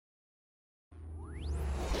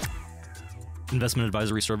Investment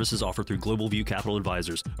advisory services offered through Global View Capital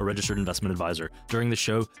Advisors, a registered investment advisor. During the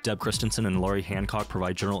show, Deb Christensen and Laurie Hancock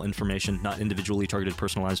provide general information, not individually targeted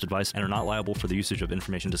personalized advice, and are not liable for the usage of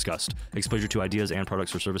information discussed. Exposure to ideas and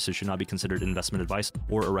products or services should not be considered investment advice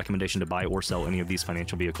or a recommendation to buy or sell any of these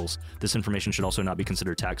financial vehicles. This information should also not be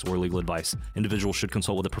considered tax or legal advice. Individuals should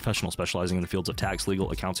consult with a professional specializing in the fields of tax, legal,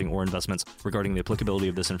 accounting, or investments regarding the applicability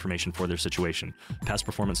of this information for their situation. Past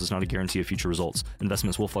performance is not a guarantee of future results.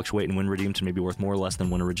 Investments will fluctuate and when redeemed may be worth more or less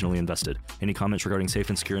than when originally invested. Any comments regarding safe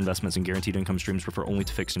and secure investments and guaranteed income streams refer only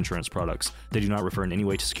to fixed insurance products. They do not refer in any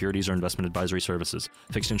way to securities or investment advisory services.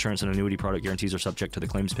 Fixed insurance and annuity product guarantees are subject to the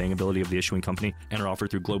claims paying ability of the issuing company and are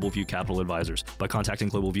offered through Global View Capital Advisors. By contacting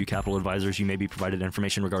Global View Capital Advisors, you may be provided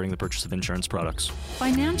information regarding the purchase of insurance products.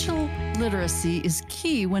 Financial literacy is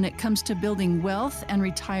key when it comes to building wealth and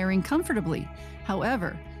retiring comfortably.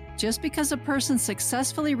 However, just because a person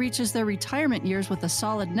successfully reaches their retirement years with a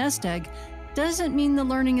solid nest egg doesn't mean the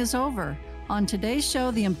learning is over. On today's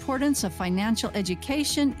show, the importance of financial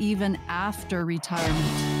education even after retirement.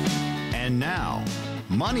 And now,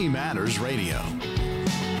 Money Matters Radio.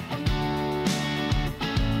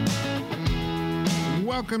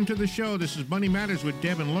 Welcome to the show. This is Money Matters with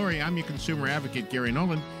Deb and Laurie. I'm your consumer advocate, Gary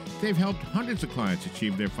Nolan. They've helped hundreds of clients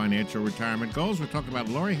achieve their financial retirement goals. We're talking about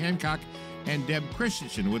Laurie Hancock and Deb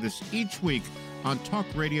Christensen with us each week on Talk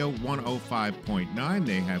Radio 105.9.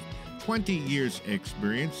 They have 20 years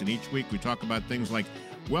experience, and each week we talk about things like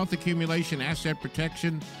wealth accumulation, asset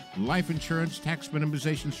protection, life insurance, tax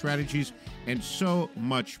minimization strategies, and so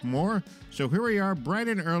much more. So here we are, bright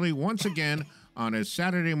and early once again on a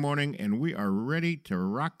Saturday morning, and we are ready to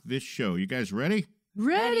rock this show. You guys ready?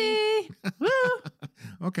 Ready! Woo!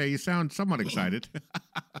 Okay, you sound somewhat excited.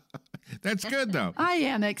 That's good, though. I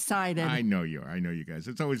am excited. I know you are. I know you guys.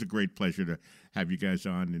 It's always a great pleasure to have you guys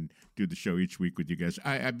on and do the show each week with you guys.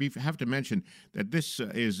 I have to mention that this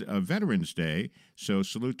is a Veterans Day, so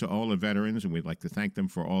salute to all the veterans, and we'd like to thank them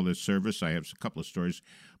for all their service. I have a couple of stories.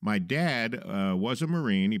 My dad was a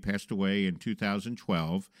Marine. He passed away in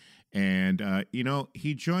 2012, and,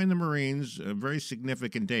 he joined the Marines, a very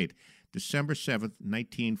significant date. December 7th,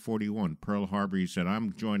 1941, Pearl Harbor. He said,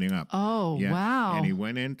 I'm joining up. Oh, yeah. Wow. And he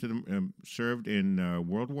went into served in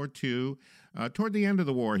World War II. Toward the end of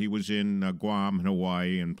the war, he was in Guam and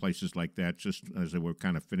Hawaii and places like that, just as they were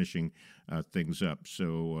kind of finishing things up.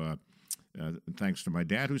 So thanks to my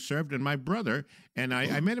dad who served and my brother. And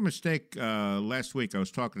I made a mistake last week. I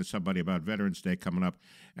was talking to somebody about Veterans Day coming up,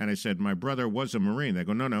 and I said, my brother was a Marine. They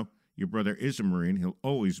go, no. Your brother is a Marine. He'll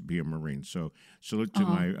always be a Marine. So salute to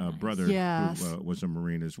my brother who was a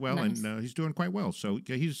Marine as well. Nice. And he's doing quite well. So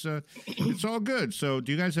he's it's all good. So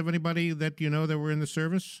do you guys have anybody that you know that were in the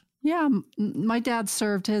service? Yeah, my dad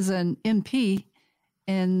served as an MP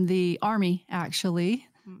in the Army, actually.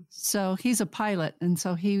 So he's a pilot, and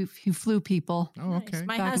so he flew people. Oh, okay.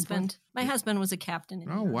 Nice. My husband was a captain.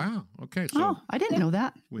 Oh, wow. Okay. So I didn't know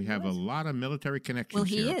that. We have a lot of military connections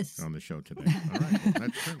here on the show today. All right. Well,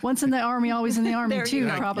 that's good. Once in the Army, always in the Army, too,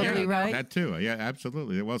 probably, right? That, too. Yeah,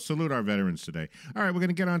 absolutely. Well, salute our veterans today. All right, we're going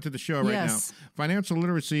to get on to the show right now. Financial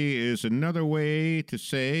literacy is another way to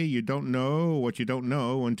say you don't know what you don't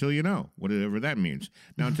know until you know, whatever that means.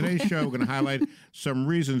 Now, in today's show, we're going to highlight some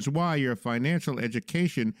reasons why your financial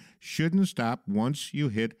education shouldn't stop once you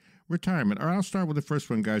hit retirement. Or I'll start with the first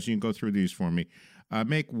one, guys. You can go through these for me.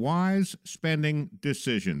 Make wise spending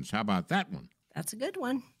decisions. How about that one? That's a good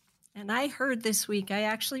one. And I heard this week, I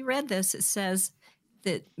actually read this. It says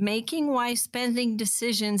that making wise spending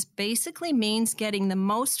decisions basically means getting the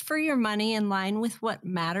most for your money in line with what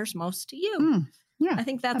matters most to you. Yeah, I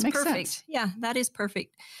think that's perfect. Sense. Yeah, that is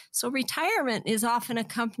perfect. So retirement is often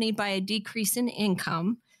accompanied by a decrease in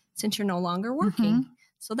income since you're no longer working. Mm-hmm.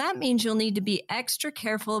 So that means you'll need to be extra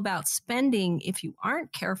careful about spending. If you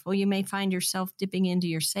aren't careful, you may find yourself dipping into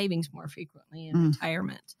your savings more frequently in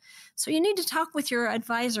retirement. So you need to talk with your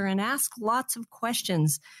advisor and ask lots of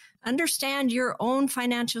questions. Understand your own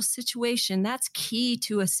financial situation. That's key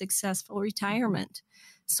to a successful retirement.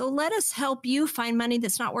 So let us help you find money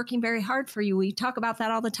that's not working very hard for you. We talk about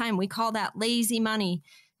that all the time. We call that lazy money.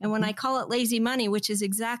 And when I call it lazy money, which is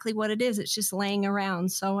exactly what it is, it's just laying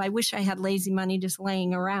around. So I wish I had lazy money just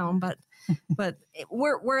laying around, but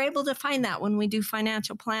we're able to find that when we do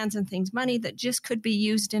financial plans and things, money that just could be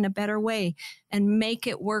used in a better way and make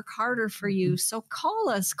it work harder for you. So call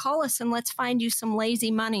us and let's find you some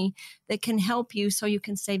lazy money that can help you so you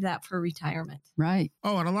can save that for retirement. Right.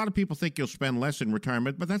 Oh, and a lot of people think you'll spend less in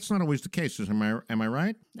retirement, but that's not always the case. Am I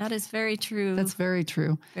right? That is very true. That's very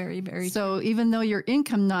true. Very, very true. So even though your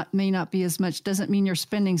income may not be as much, doesn't mean your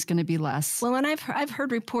spending's going to be less. Well, and I've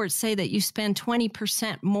heard reports say that you spend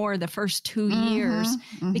 20% more the first 2 years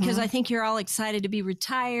because I think you're all excited to be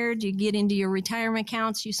retired. You get into your retirement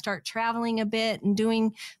accounts, you start traveling a bit and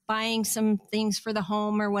buying some things for the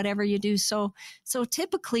home or whatever you do. So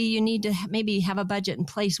typically you need to maybe have a budget in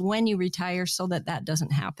place when you retire so that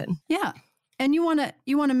doesn't happen. Yeah. And you want to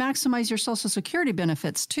maximize your Social Security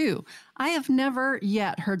benefits too. I have never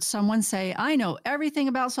yet heard someone say, I know everything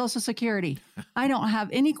about Social Security. I don't have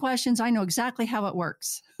any questions. I know exactly how it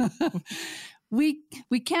works. We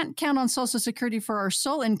can't count on Social Security for our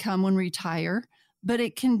sole income when we retire, but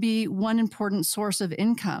it can be one important source of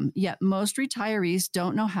income. Yet most retirees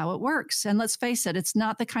don't know how it works. And let's face it, it's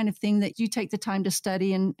not the kind of thing that you take the time to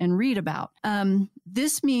study and read about.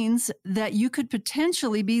 This means that you could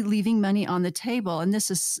potentially be leaving money on the table. And this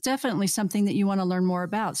is definitely something that you want to learn more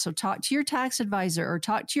about. So talk to your tax advisor or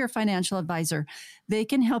talk to your financial advisor. They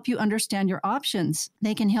can help you understand your options.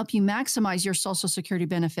 They can help you maximize your Social Security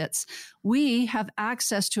benefits. We have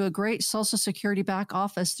access to a great Social Security back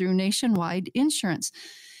office through Nationwide Insurance.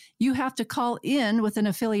 You have to call in with an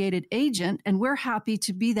affiliated agent, and we're happy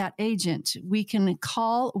to be that agent. We can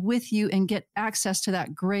call with you and get access to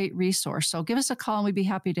that great resource. So give us a call, and we'd be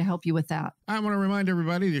happy to help you with that. I want to remind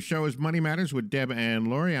everybody the show is Money Matters with Deb and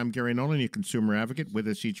Lori. I'm Gary Nolan, your consumer advocate, with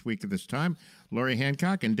us each week at this time. Lori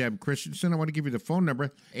Hancock and Deb Christensen. I want to give you the phone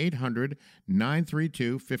number,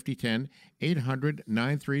 800-932-5010,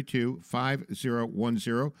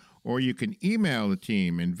 800-932-5010. Or you can email the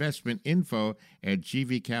team,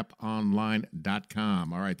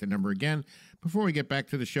 investmentinfo@gvcaponline.com. All right, the number again, before we get back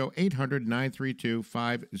to the show,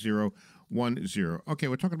 800-932-5010. Okay,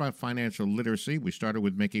 we're talking about financial literacy. We started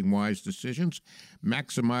with making wise decisions,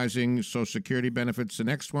 maximizing Social Security benefits. The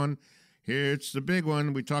next one, it's the big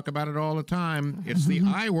one. We talk about it all the time. It's the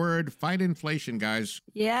I word, fight inflation, guys.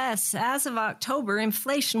 Yes, as of October,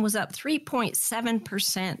 inflation was up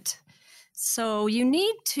 3.7%. So you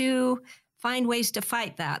need to find ways to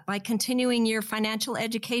fight that. By continuing your financial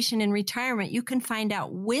education in retirement, you can find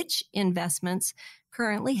out which investments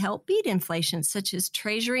currently help beat inflation, such as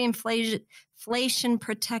Treasury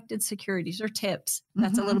inflation-protected securities, or TIPS.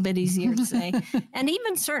 That's a little bit easier to say. And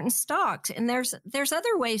even certain stocks. And there's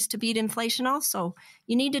other ways to beat inflation also.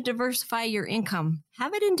 You need to diversify your income.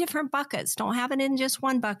 Have it in different buckets. Don't have it in just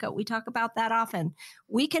one bucket. We talk about that often.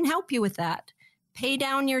 We can help you with that. Pay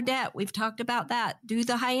down your debt. We've talked about that. Do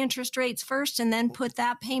the high interest rates first and then put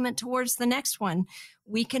that payment towards the next one.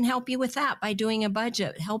 We can help you with that by doing a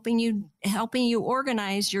budget, helping you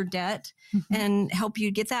organize your debt and help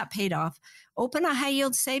you get that paid off. Open a high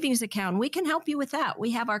yield savings account. We can help you with that.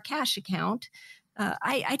 We have our cash account.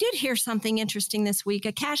 I did hear something interesting this week.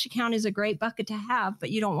 A cash account is a great bucket to have,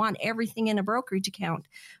 but you don't want everything in a brokerage account.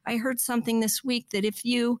 I heard something this week that if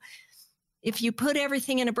you put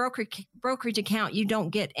everything in a brokerage account, you don't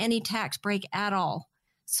get any tax break at all.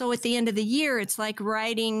 So at the end of the year, it's like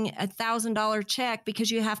writing $1,000 check because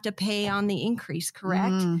you have to pay on the increase,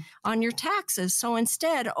 correct? On your taxes. So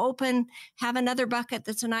instead, have another bucket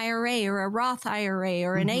that's an IRA or a Roth IRA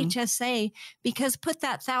or an HSA, because put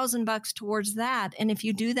that $1,000 towards that. And if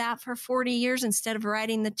you do that for 40 years, instead of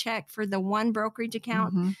writing the check for the one brokerage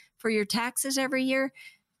account for your taxes every year,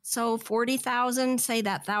 so 40,000, say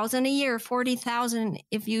that 1,000 a year, 40,000,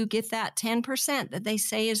 if you get that 10% that they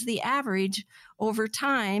say is the average over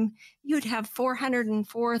time, you'd have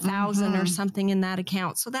 404,000 or something in that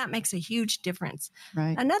account. So that makes a huge difference.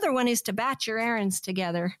 Right. Another one is to batch your errands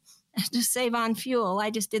together to save on fuel. I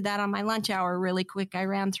just did that on my lunch hour really quick. I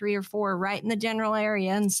ran 3 or 4 right in the general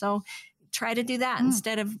area. And so try to do that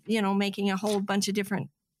instead of, making a whole bunch of different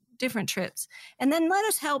trips. And then let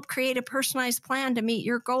us help create a personalized plan to meet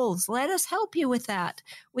your goals. Let us help you with that.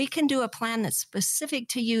 We can do a plan that's specific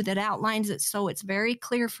to you, that outlines it so it's very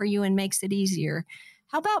clear for you and makes it easier.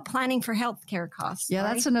 How about planning for healthcare costs? Yeah,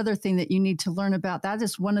 right? That's another thing that you need to learn about. That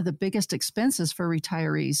is one of the biggest expenses for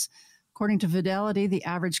retirees. According to Fidelity, the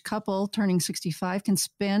average couple turning 65 can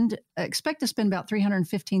expect to spend about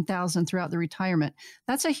 $315,000 throughout the retirement.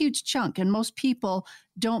 That's a huge chunk, and most people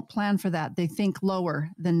don't plan for that. They think lower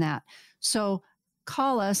than that. So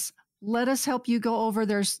call us. Let us help you go over.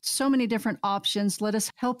 There's so many different options. Let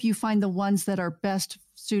us help you find the ones that are best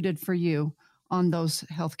suited for you on those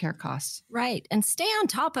healthcare costs. Right. And stay on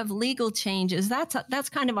top of legal changes. That's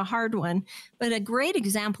kind of a hard one. But a great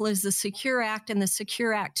example is the Secure Act and the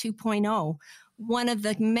Secure Act 2.0. One of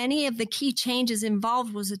the many of the key changes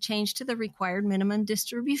involved was a change to the required minimum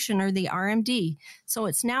distribution, or the RMD. So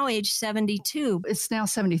it's now age 72. It's now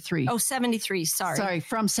 73. Oh, 73. Sorry,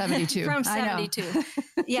 from 72. From 72.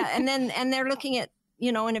 Yeah. And they're looking at,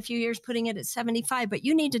 in a few years putting it at 75, but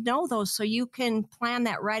you need to know those so you can plan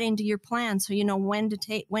that right into your plan. So you know when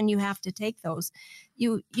you have to take those.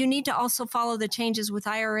 You need to also follow the changes with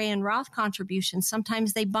IRA and Roth contributions.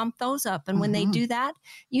 Sometimes they bump those up. And when they do that,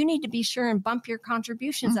 you need to be sure and bump your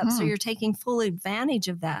contributions up so you're taking full advantage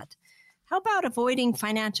of that. How about avoiding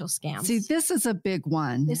financial scams? See, this is a big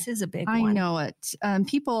one. This is a big one. I know it.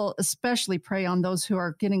 People especially prey on those who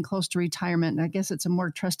are getting close to retirement. And I guess it's a more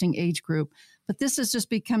trusting age group. But this is just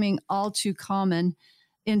becoming all too common.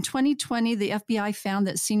 In 2020, the FBI found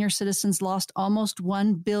that senior citizens lost almost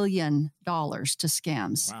 $1 billion to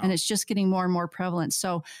scams. Wow. And it's just getting more and more prevalent.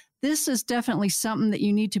 So this is definitely something that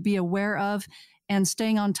you need to be aware of and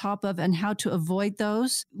staying on top of, and how to avoid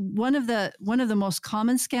those. One of the most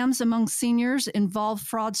common scams among seniors involve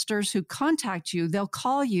fraudsters who contact you. They'll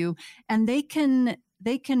call you, and they can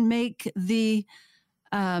make the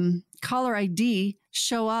caller ID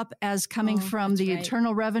show up as coming from the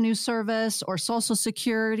Internal Revenue Service or Social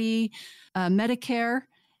Security, Medicare,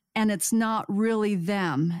 and it's not really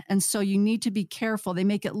them. And so you need to be careful. They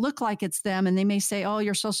make it look like it's them, and they may say, oh,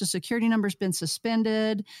 your Social Security number's been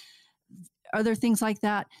suspended, other things like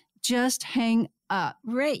that. Just hang up.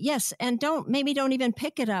 Right. Yes. And don't even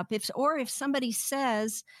pick it up. If somebody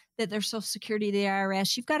says that their Social Security, the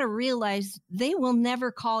IRS, you've got to realize they will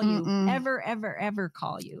never call you, ever, ever, ever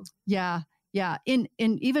call you. Yeah. Yeah. And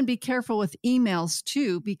even be careful with emails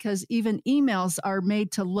too, because even emails are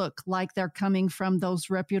made to look like they're coming from those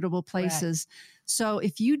reputable places. Correct. So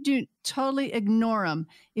if you do totally ignore them,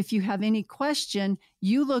 if you have any question,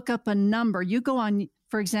 you look up a number, you go on,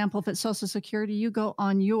 for example, if it's Social Security, you go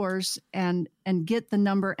on yours and get the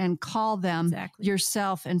number and call them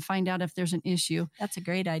yourself and find out if there's an issue. That's a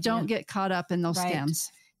great idea. Don't get caught up in those scams.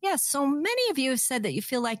 Yes. So many of you have said that you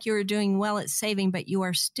feel like you're doing well at saving, but you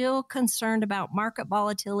are still concerned about market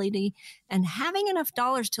volatility and having enough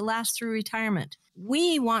dollars to last through retirement.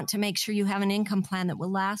 We want to make sure you have an income plan that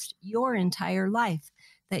will last your entire life,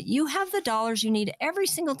 that you have the dollars you need every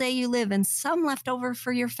single day you live and some left over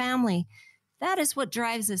for your family. That is what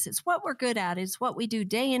drives us. It's what we're good at. It's what we do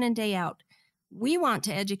day in and day out. We want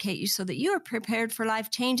to educate you so that you are prepared for life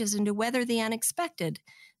changes and to weather the unexpected.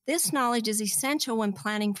 This knowledge is essential when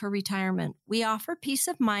planning for retirement. We offer peace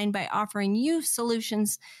of mind by offering you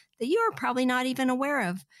solutions that you are probably not even aware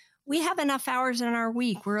of. We have enough hours in our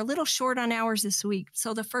week. We're a little short on hours this week.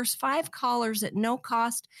 So the first 5 callers at no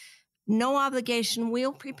cost, no obligation,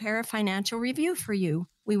 we'll prepare a financial review for you.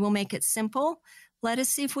 We will make it simple. Let us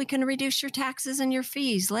see if we can reduce your taxes and your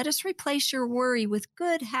fees. Let us replace your worry with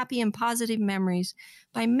good, happy, and positive memories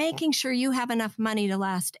by making sure you have enough money to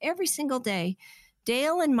last every single day.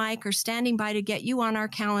 Dale and Mike are standing by to get you on our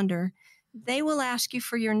calendar. They will ask you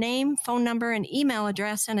for your name, phone number, and email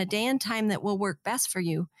address and a day and time that will work best for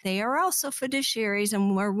you. They are also fiduciaries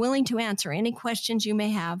and are willing to answer any questions you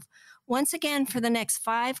may have. Once again, for the next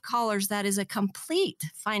 5 callers, that is a complete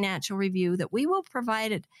financial review that we will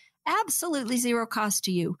provide at absolutely zero cost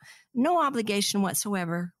to you. No obligation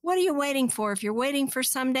whatsoever. What are you waiting for? If you're waiting for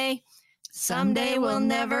someday will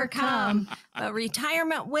never come, but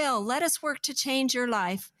retirement will. Let us work to change your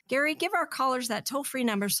life. Gary, give our callers that toll-free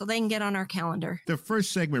number so they can get on our calendar. The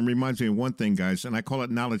first segment reminds me of one thing, guys, and I call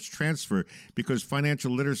it knowledge transfer, because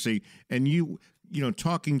financial literacy and you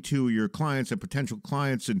talking to your clients and potential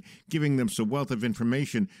clients and giving them some wealth of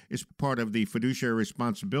information is part of the fiduciary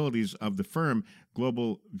responsibilities of the firm,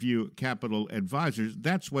 Global View Capital Advisors.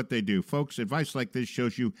 That's what they do. Folks, advice like this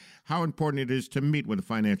shows you how important it is to meet with a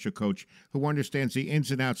financial coach who understands the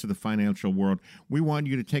ins and outs of the financial world. We want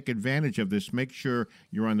you to take advantage of this. Make sure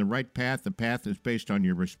you're on the right path. The path is based on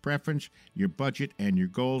your risk preference, your budget, and your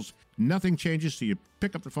goals. Nothing changes, so you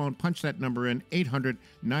pick up the phone, punch that number in,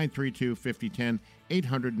 800-932-5010,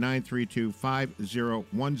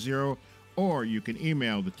 800-932-5010, or you can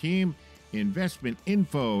email the team,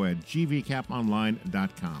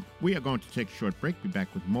 investmentinfo@gvcaponline.com. We are going to take a short break. Be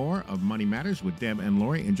back with more of Money Matters with Deb and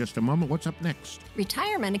Lori in just a moment. What's up next?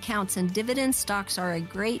 Retirement accounts and dividend stocks are a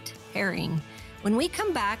great pairing. When we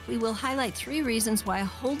come back, we will highlight 3 reasons why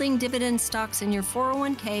holding dividend stocks in your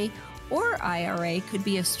 401k or IRA could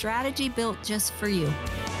be a strategy built just for you.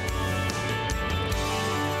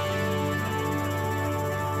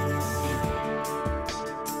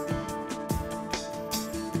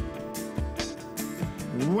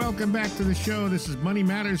 Welcome back to the show. This is Money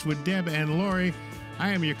Matters with Deb and Lori. I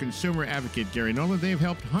am your consumer advocate, Gary Nolan. They've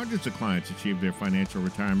helped hundreds of clients achieve their financial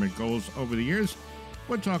retirement goals over the years.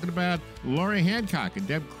 We're talking about Lori Hancock and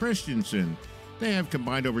Deb Christensen. They have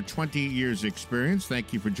combined over 20 years' experience.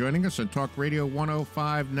 Thank you for joining us on Talk Radio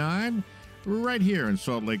 105.9, right here in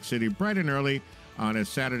Salt Lake City, bright and early on a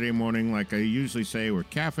Saturday morning. Like I usually say, we're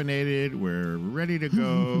caffeinated, we're ready to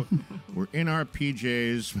go, we're in our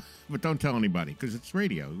PJs, but don't tell anybody because it's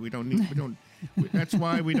radio. That's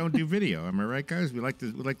why we don't do video. Am I right, guys? We like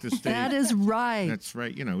to stay. That is right. That's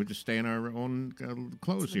right. We just stay in our own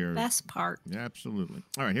clothes here. Best part. Yeah, absolutely.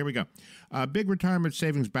 All right, here we go. Big retirement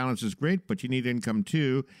savings balance is great, but you need income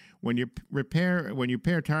too. When you pair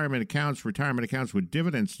retirement accounts with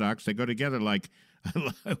dividend stocks, they go together like.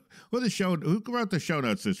 Who wrote the show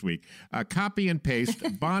notes this week? Copy and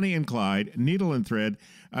paste, Bonnie and Clyde, needle and thread.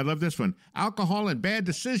 I love this one. Alcohol and bad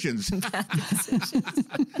decisions.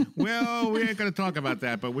 Well, we ain't going to talk about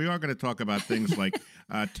that, but we are going to talk about things like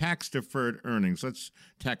tax-deferred earnings. Let's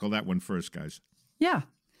tackle that one first, guys. Yeah,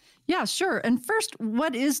 sure. And first,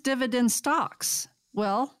 what is dividend stocks?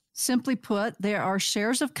 Well, simply put, there are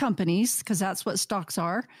shares of companies, because that's what stocks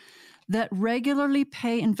are, that regularly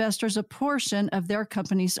pay investors a portion of their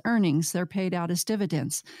company's earnings. They're paid out as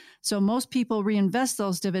dividends. So most people reinvest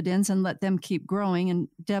those dividends and let them keep growing. And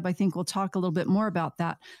Deb, I think we'll talk a little bit more about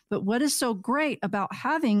that. But what is so great about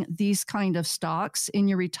having these kind of stocks in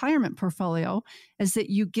your retirement portfolio is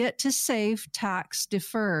that you get to save tax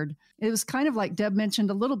deferred. It was kind of like Deb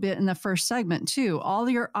mentioned a little bit in the first segment too. All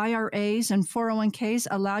your IRAs and 401ks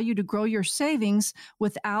allow you to grow your savings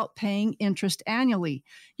without paying interest annually.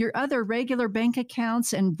 Your other regular bank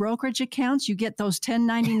accounts and brokerage accounts, you get those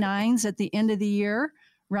 1099s at the end of the year,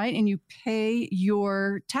 right? And you pay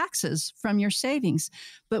your taxes from your savings.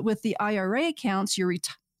 But with the IRA accounts, your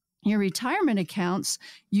retirement accounts,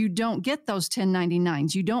 you don't get those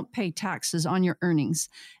 1099s. You don't pay taxes on your earnings.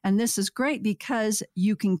 And this is great because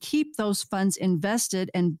you can keep those funds invested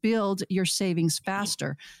and build your savings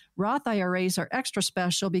faster. Roth IRAs are extra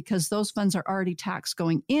special because those funds are already taxed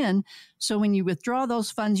going in. So when you withdraw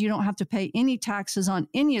those funds, you don't have to pay any taxes on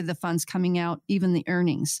any of the funds coming out, even the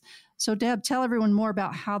earnings. So Deb, tell everyone more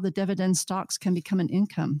about how the dividend stocks can become an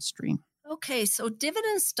income stream. Okay, so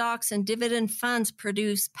dividend stocks and dividend funds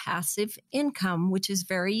produce passive income, which is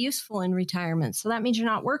very useful in retirement. So that means you're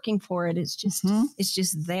not working for it. It's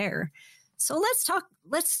just there. So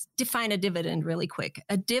let's define a dividend really quick.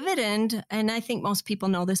 A dividend, and I think most people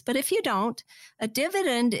know this, but if you don't, a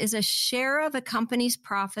dividend is a share of a company's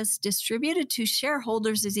profits distributed to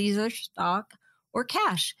shareholders as either stock or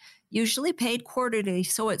cash, usually paid quarterly.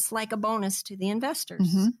 So it's like a bonus to the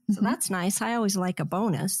investors. So that's nice. I always like a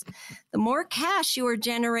bonus. The more cash you are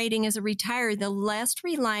generating as a retiree, the less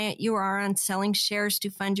reliant you are on selling shares to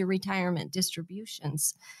fund your retirement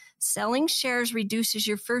distributions. Selling shares reduces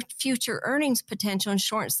your future earnings potential and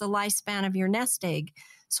shortens the lifespan of your nest egg.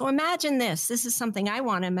 So imagine this. This is something I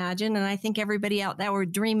want to imagine, and I think everybody out there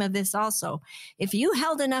would dream of this also. If you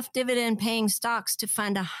held enough dividend-paying stocks to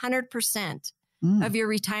fund 100% of your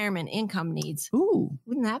retirement income needs. Ooh,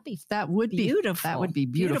 wouldn't that be beautiful? That would be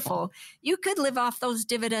beautiful. You could live off those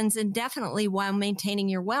dividends indefinitely while maintaining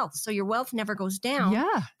your wealth. So your wealth never goes down.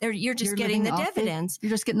 Yeah. You're just getting the dividends. You're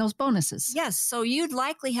just getting those bonuses. Yes. So you'd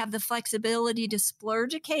likely have the flexibility to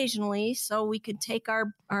splurge occasionally. So we could take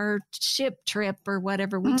our ship trip or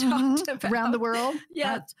whatever we talked about. Around the world.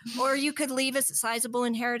 Yeah. Or you could leave a sizable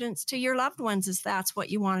inheritance to your loved ones if that's what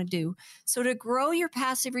you want to do. So to grow your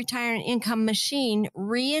passive retirement income machine,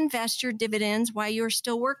 reinvest your dividends while you're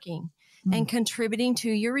still working and contributing to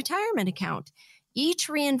your retirement account. Each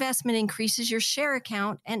reinvestment increases your share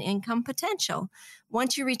account and income potential.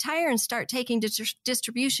 Once you retire and start taking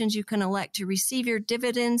distributions, you can elect to receive your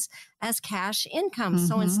dividends as cash income.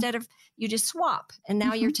 So instead of, you just swap, and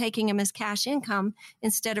now you're taking them as cash income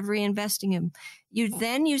instead of reinvesting them. You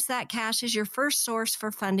then use that cash as your first source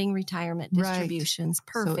for funding retirement distributions.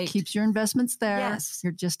 Perfect. So it keeps your investments there. Yes.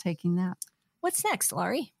 You're just taking that. What's next,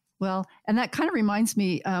 Laurie? Well, and that kind of reminds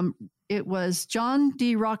me, it was John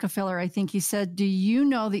D. Rockefeller, I think he said, do you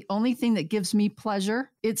know the only thing that gives me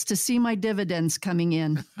pleasure? It's to see my dividends coming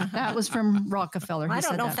in. That was from Rockefeller. I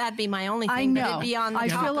don't know if that'd be my only thing, I know. But it'd be on the I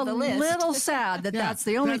top feel of the list. a little sad that that's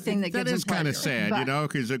the only thing that gives me pleasure. That is kind of sad,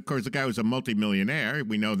 because of course the guy was a multimillionaire.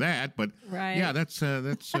 We know that, but yeah, that's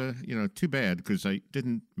too bad because I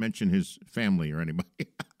didn't mention his family or anybody.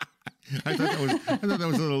 I thought that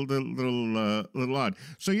was a little odd.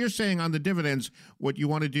 So you're saying on the dividends, what you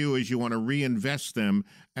want to do is you want to reinvest them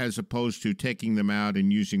as opposed to taking them out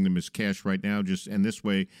and using them as cash right now. And this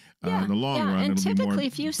way, in the long run, and it'll be more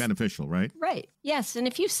if you, beneficial, right? Right. Yes. And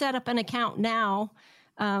if you set up an account now,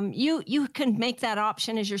 you can make that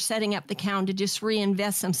option as you're setting up the account to just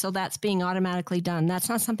reinvest them. So that's being automatically done. That's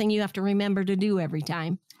not something you have to remember to do every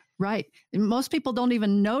time. Right. And most people don't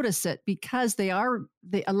even notice it because they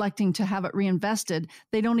electing to have it reinvested.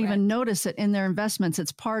 They don't even notice it in their investments.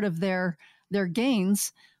 It's part of their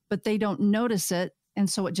gains, but they don't notice it. And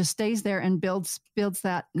so it just stays there and builds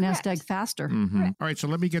that nest egg faster. Mm-hmm. All right. So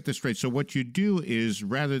let me get this straight. So what you do is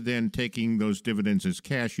rather than taking those dividends as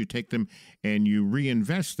cash, you take them and you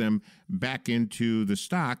reinvest them back into the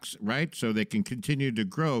stocks, right? So they can continue to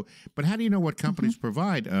grow. But how do you know what companies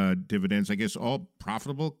provide dividends? I guess all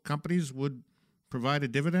profitable companies would provide a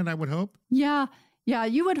dividend, I would hope. Yeah,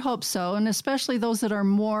 you would hope so. And especially those that are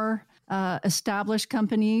more established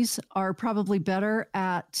companies are probably better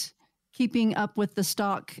at keeping up with the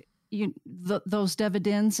stock, those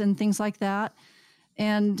dividends and things like that.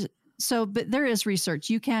 And so, but there is research.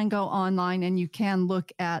 You can go online and you can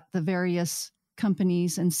look at the various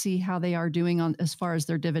companies and see how they are doing on as far as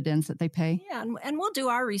their dividends that they pay. Yeah, and we'll do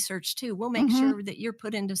our research too. We'll make sure that you're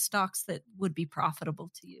put into stocks that would be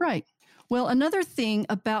profitable to you. Right. Well, another thing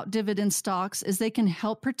about dividend stocks is they can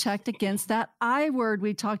help protect against that I word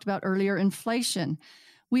we talked about earlier, inflation.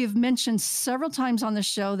 We have mentioned several times on the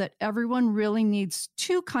show that everyone really needs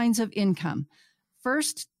two kinds of income.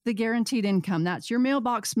 First, the guaranteed income. That's your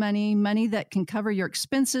mailbox money that can cover your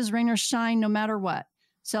expenses, rain or shine, no matter what.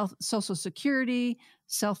 Social Security,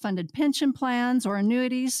 self-funded pension plans, or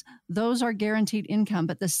annuities, those are guaranteed income.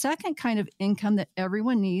 But the second kind of income that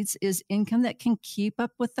everyone needs is income that can keep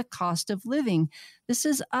up with the cost of living. This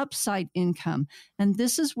is upside income, and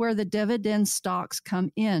this is where the dividend stocks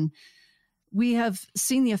come in. We have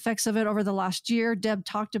seen the effects of it over the last year. Deb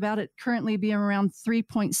talked about it currently being around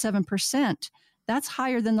 3.7%. That's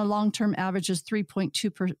higher than the long-term average is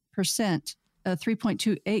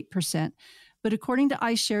 3.28%. But according to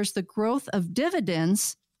iShares, the growth of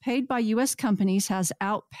dividends paid by U.S. companies has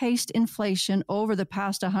outpaced inflation over the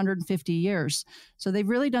past 150 years. So they've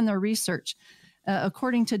really done their research.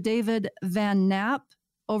 According to David Van Knapp,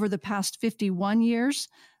 over the past 51 years,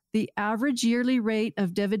 the average yearly rate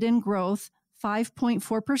of dividend growth,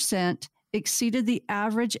 5.4%, exceeded the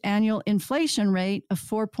average annual inflation rate of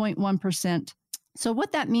 4.1%. So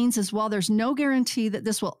what that means is while there's no guarantee that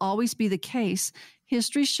this will always be the case,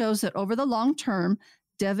 history shows that over the long term,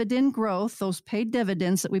 dividend growth, those paid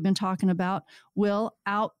dividends that we've been talking about, will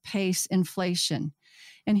outpace inflation.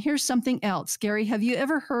 And here's something else. Gary, have you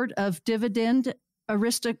ever heard of dividend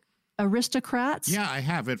aristocrats? Yeah, I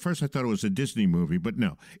have. At first, I thought it was a Disney movie, but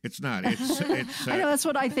no, it's not. It's I know that's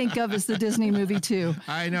what I think of as the Disney movie too.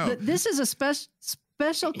 I know. But this is a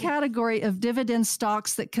special category of dividend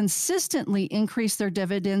stocks that consistently increase their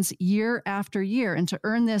dividends year after year. And to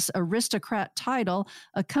earn this aristocrat title,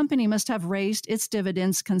 a company must have raised its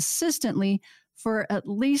dividends consistently for at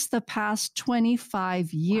least the past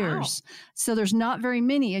 25 years. Wow. So there's not very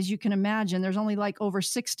many, as you can imagine. There's only like over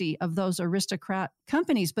 60 of those aristocrat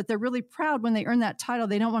companies, but they're really proud when they earn that title.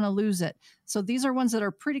 They don't want to lose it. So these are ones that are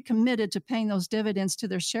pretty committed to paying those dividends to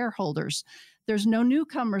their shareholders. There's no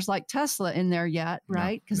newcomers like Tesla in there yet,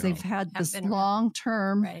 right? Because they've had this long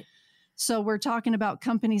term. Right. So we're talking about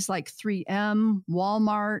companies like 3M,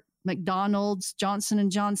 Walmart, McDonald's, Johnson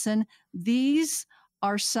 & Johnson. These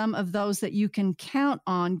are some of those that you can count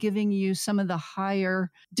on giving you some of the higher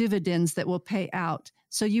dividends that will pay out.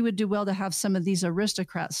 So you would do well to have some of these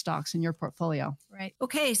aristocrat stocks in your portfolio. Right.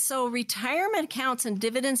 Okay. So retirement accounts and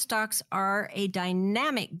dividend stocks are a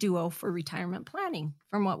dynamic duo for retirement planning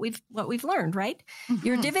from what we've learned, right? Mm-hmm.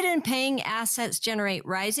 Your dividend paying assets generate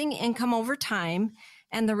rising income over time,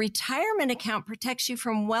 and the retirement account protects you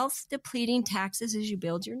from wealth depleting taxes as you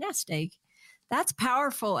build your nest egg. That's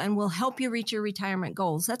powerful and will help you reach your retirement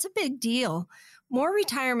goals. That's a big deal. More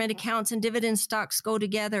retirement accounts and dividend stocks go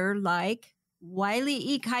together like Wile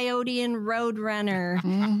E. Coyote and Roadrunner.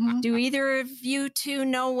 Mm-hmm. Do either of you two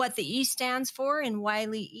know what the E stands for in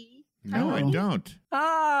Wile E? No, I don't.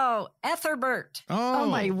 Oh, Ethelbert. Oh,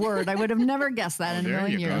 my word. I would have never guessed that in a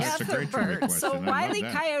million years. That's a great trivia question. So Wile E.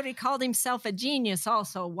 Coyote called himself a genius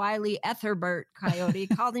also. Wile E. Ethelbert Coyote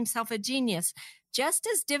called himself a genius. Just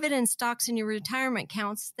as dividend stocks in your retirement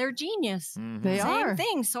accounts, they're genius. Mm-hmm. They are. Same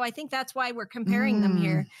thing. So I think that's why we're comparing them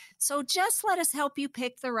here. So just let us help you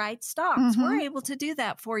pick the right stocks. Mm-hmm. We're able to do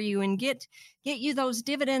that for you and get you those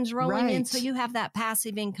dividends rolling in so you have that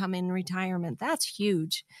passive income in retirement. That's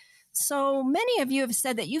huge. So many of you have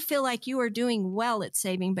said that you feel like you are doing well at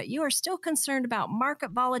saving, but you are still concerned about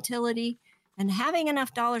market volatility and having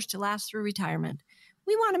enough dollars to last through retirement.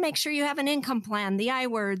 We want to make sure you have an income plan, the I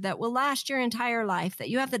word, that will last your entire life, that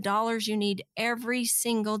you have the dollars you need every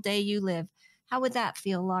single day you live. How would that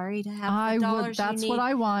feel, Laurie, to have the dollars you need? That's what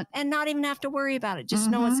I want. And not even have to worry about it. Just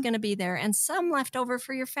know it's going to be there. And some left over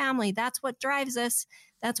for your family. That's what drives us.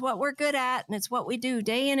 That's what we're good at. And it's what we do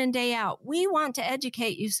day in and day out. We want to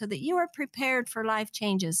educate you so that you are prepared for life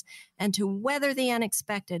changes and to weather the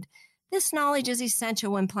unexpected. This knowledge is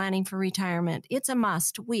essential when planning for retirement. It's a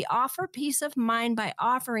must. We offer peace of mind by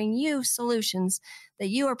offering you solutions that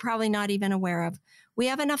you are probably not even aware of. We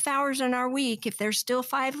have enough hours in our week. If there's still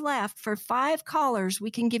 5 left, for 5 callers,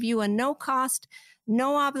 we can give you a no-cost,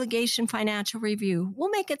 no-obligation financial review. We'll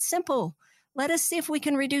make it simple. Let us see if we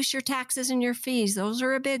can reduce your taxes and your fees. Those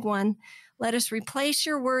are a big one. Let us replace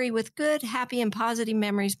your worry with good, happy, and positive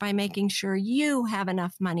memories by making sure you have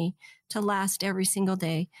enough money to last every single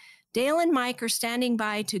day. Dale and Mike are standing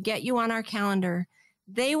by to get you on our calendar.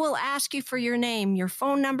 They will ask you for your name, your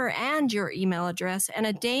phone number, and your email address, and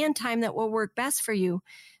a day and time that will work best for you.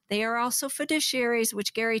 They are also fiduciaries,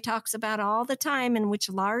 which Gary talks about all the time and which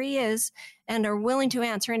Laurie is, and are willing to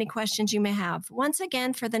answer any questions you may have. Once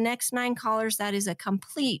again, for the next 9 callers, that is a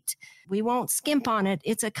complete, we won't skimp on it,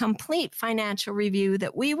 it's a complete financial review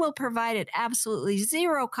that we will provide at absolutely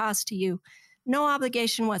zero cost to you. No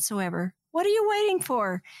obligation whatsoever. What are you waiting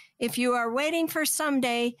for? If you are waiting for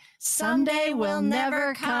someday will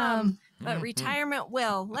never come. But retirement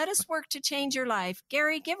will. Let us work to change your life.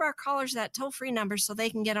 Gary, give our callers that toll-free number so they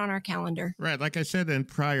can get on our calendar. Right. Like I said in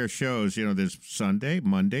prior shows, there's Sunday,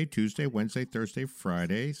 Monday, Tuesday, Wednesday, Thursday,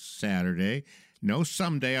 Friday, Saturday. No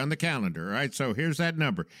someday on the calendar. All right. So here's that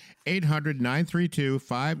number,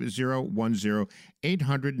 800-932-5010,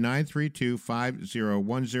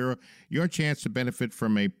 800-932-5010. Your chance to benefit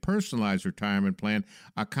from a personalized retirement plan,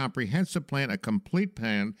 a comprehensive plan, a complete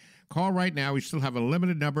plan. Call right now. We still have a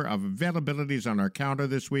limited number of availabilities on our calendar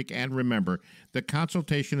this week. And remember, the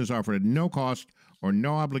consultation is offered at no cost or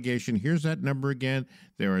no obligation. Here's that number again.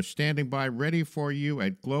 They are standing by ready for you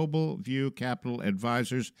at Global View Capital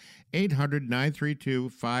Advisors,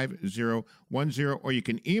 800-932-5010, or you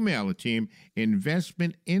can email the team,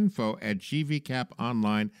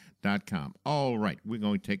 investmentinfo@gvcaponline.com. All right, we're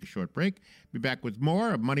going to take a short break. Be back with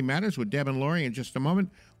more of Money Matters with Deb and Laurie in just a moment.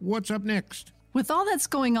 What's up next? With all that's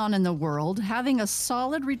going on in the world, having a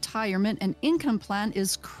solid retirement and income plan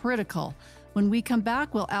is critical. When we come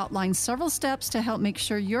back, we'll outline several steps to help make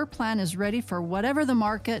sure your plan is ready for whatever the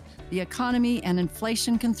market, the economy, and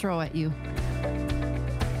inflation can throw at you.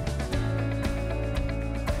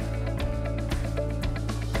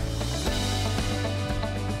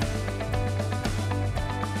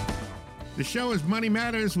 The show is Money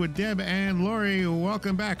Matters with Deb and Laurie.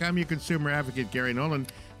 Welcome back. I'm your consumer advocate, Gary Nolan.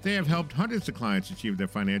 They have helped hundreds of clients achieve their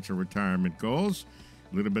financial retirement goals.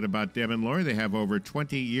 A little bit about Deb and Laurie. They have over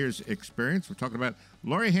 20 years experience. We're talking about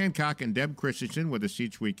Laurie Hancock and Deb Christensen with us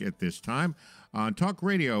each week at this time on Talk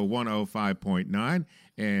Radio 105.9.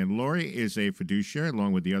 And Laurie is a fiduciary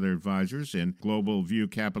along with the other advisors in Global View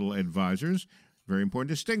Capital Advisors. Very important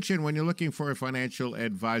distinction when you're looking for a financial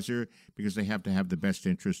advisor because they have to have the best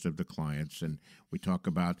interest of the clients. And we talk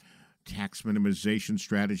about tax minimization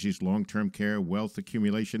strategies, long-term care, wealth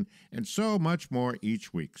accumulation, and so much more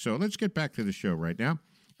each week. So let's get back to the show right now.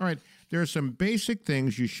 All right, there are some basic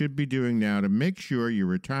things you should be doing now to make sure your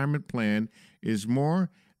retirement plan is more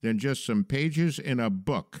than just some pages in a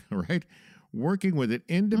book, all right? Working with an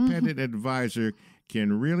independent advisor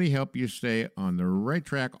can really help you stay on the right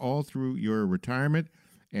track all through your retirement.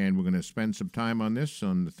 And we're going to spend some time on this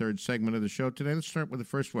on the third segment of the show today. Let's start with the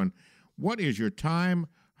first one. What is your time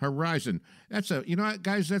horizon? That's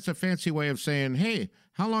guys, that's a fancy way of saying, hey,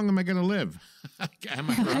 how long am I going to live? Am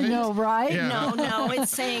I right? I know, right? Yeah. No, it's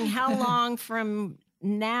saying how long from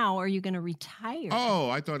now are you going to retire? Oh,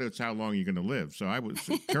 I thought it's how long you're going to live. So I was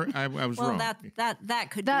well, wrong. that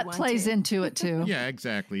could that be one plays too. into it too. Yeah,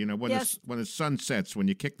 exactly. When Yes. when the sun sets, when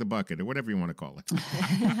you kick the bucket, or whatever you want to call it.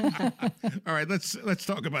 All right, let's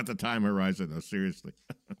talk about the time horizon, though. Seriously.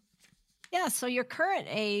 Yeah, so your current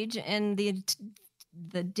age and the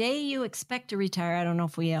day you expect to retire, I don't know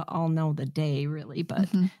if we all know the day really, but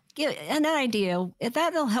give an idea.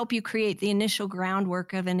 That'll help you create the initial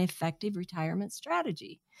groundwork of an effective retirement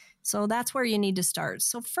strategy. So that's where you need to start.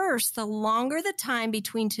 So first, the longer the time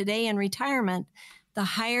between today and retirement, the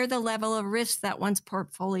higher the level of risk that one's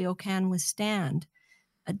portfolio can withstand.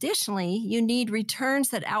 Additionally, you need returns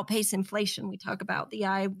that outpace inflation. We talk about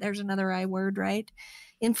there's another I word, right?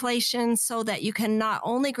 inflation so that you can not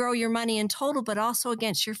only grow your money in total, but also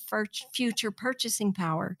against your future purchasing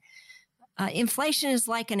power. Inflation is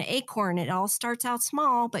like an acorn. It all starts out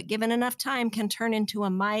small, but given enough time can turn into a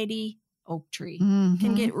mighty oak tree,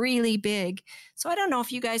 can get really big. So I don't know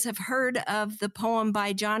if you guys have heard of the poem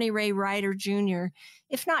by Johnny Ray Ryder Jr.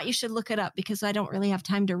 If not, you should look it up because I don't really have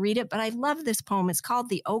time to read it, but I love this poem. It's called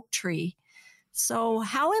The Oak Tree. So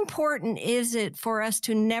how important is it for us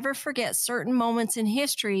to never forget certain moments in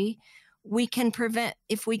history? We can prevent,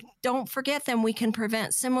 if we don't forget them, we can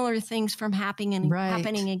prevent similar things from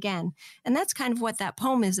happening again. And that's kind of what that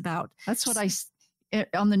poem is about. That's what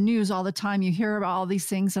on the news all the time, you hear about all these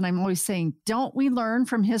things. And I'm always saying, don't we learn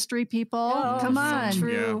from history, people? Oh, come on. So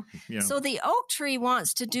true. Yeah. So the oak tree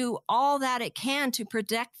wants to do all that it can to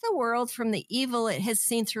protect the world from the evil it has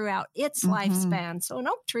seen throughout its lifespan. So an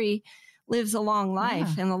oak tree lives a long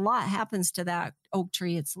life, and a lot happens to that oak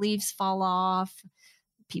tree. Its leaves fall off.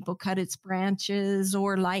 People cut its branches,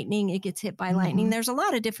 or lightning, it gets hit by lightning. There's a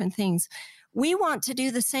lot of different things. We want to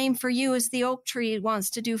do the same for you as the oak tree wants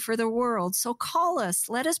to do for the world. So call us.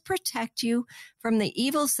 Let us protect you from the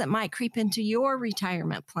evils that might creep into your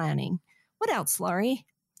retirement planning. What else, Laurie?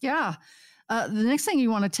 Yeah. The next thing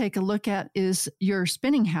you want to take a look at is your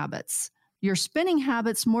spending habits. Your spending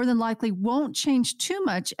habits more than likely won't change too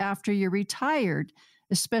much after you're retired,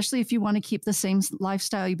 especially if you want to keep the same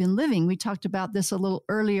lifestyle you've been living. We talked about this a little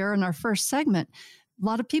earlier in our first segment. A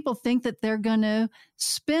lot of people think that they're going to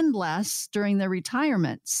spend less during their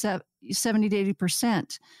retirement, 70 to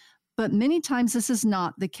 80%. But many times this is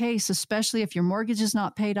not the case, especially if your mortgage is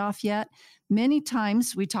not paid off yet. Many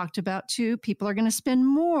times, we talked about too, people are going to spend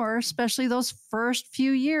more, especially those first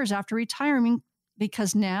few years after retiring,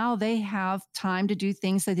 because now they have time to do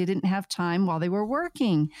things that they didn't have time while they were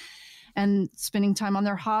working, and spending time on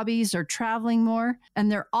their hobbies or traveling more.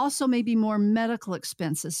 And there also may be more medical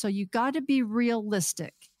expenses. So you got to be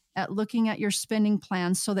realistic at looking at your spending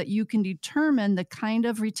plans so that you can determine the kind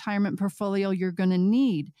of retirement portfolio you're going to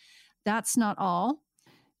need. That's not all.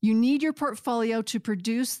 You need your portfolio to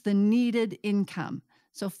produce the needed income.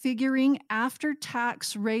 So figuring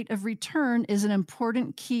after-tax rate of return is an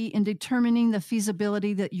important key in determining the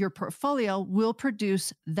feasibility that your portfolio will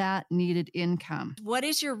produce that needed income. What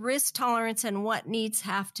is your risk tolerance and what needs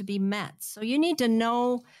have to be met? So you need to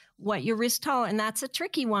know what your risk tolerance, and that's a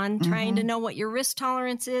tricky one, trying to know what your risk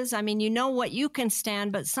tolerance is. I mean, you know what you can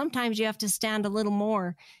stand, but sometimes you have to stand a little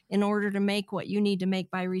more in order to make what you need to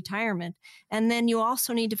make by retirement. And then you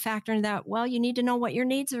also need to factor in that, well, you need to know what your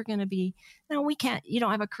needs are going to be. Now, you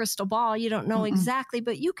don't have a crystal ball. You don't know exactly,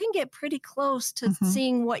 but you can get pretty close to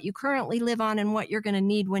seeing what you currently live on and what you're going to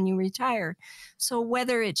need when you retire. So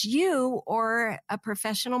whether it's you or a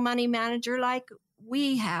professional money manager like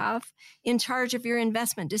we have in charge of your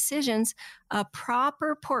investment decisions, a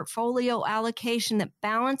proper portfolio allocation that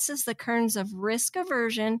balances the curves of risk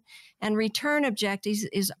aversion and return objectives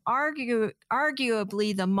is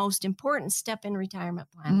arguably the most important step in retirement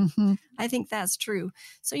planning. I think that's true.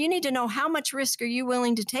 So you need to know, how much risk are you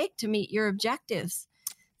willing to take to meet your objectives?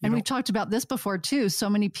 And we've talked about this before too. So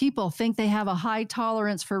many people think they have a high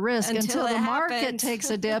tolerance for risk until the market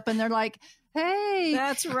takes a dip and they're like, hey.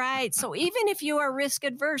 That's right. So even if you are risk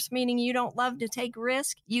adverse, meaning you don't love to take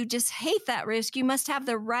risk, you just hate that risk, you must have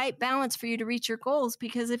the right balance for you to reach your goals.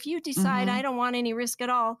 Because if you decide, I don't want any risk at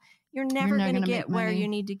all, you're never going to get where you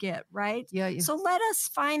need to get, right? Yeah. So let us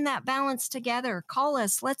find that balance together. Call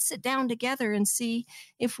us. Let's sit down together and see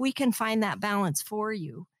if we can find that balance for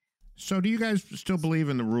you. So do you guys still believe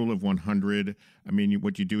in the rule of 100? I mean,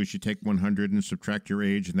 what you do is you take 100 and subtract your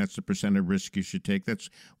age, and that's the percent of risk you should take. That's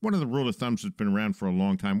one of the rule of thumbs that's been around for a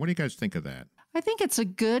long time. What do you guys think of that? I think it's a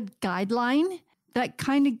good guideline that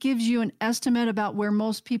kind of gives you an estimate about where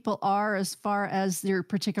most people are as far as their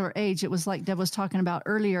particular age. It was like Deb was talking about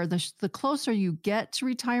earlier. The closer you get to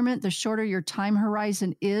retirement, the shorter your time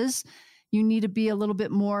horizon is. You need to be a little bit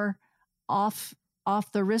more off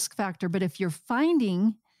the risk factor. But if you're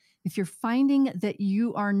finding that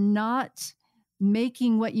you are not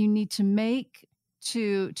making what you need to make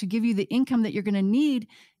to give you the income that you're going to need,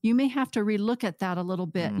 you may have to relook at that a little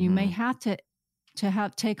bit. You may have to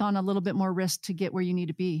take on a little bit more risk to get where you need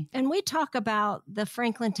to be. And we talk about the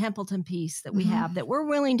Franklin Templeton piece that we have that we're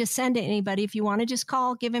willing to send to anybody. If you want to just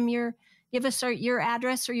call, give us your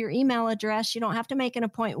address or your email address. You don't have to make an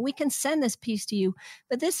appointment. We can send this piece to you.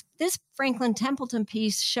 But this Franklin Templeton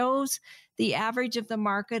piece shows the average of the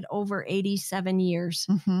market over 87 years.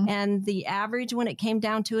 And the average when it came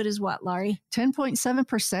down to it is what, Laurie?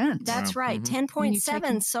 10.7%. That's right,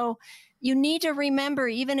 10.7. So you need to remember,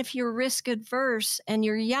 even if you're risk adverse and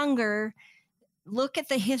you're younger, look at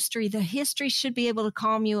the history. The history should be able to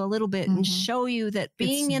calm you a little bit and show you that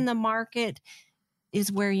being in the market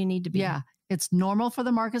is where you need to be. Yeah. It's normal for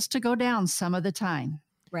the markets to go down some of the time.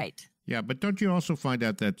 Right. Yeah, but don't you also find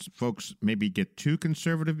out that folks maybe get too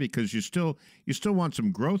conservative because you still want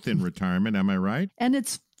some growth in retirement? Am I right? And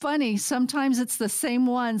it's funny. Sometimes it's the same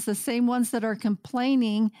ones that are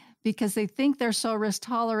complaining because they think they're so risk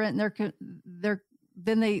tolerant, and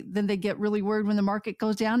then they get really worried when the market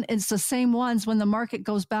goes down. It's the same ones when the market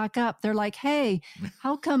goes back up. They're like, "Hey,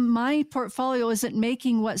 how come my portfolio isn't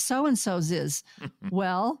making what so and so's is?"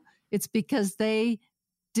 Well, it's because they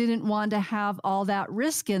didn't want to have all that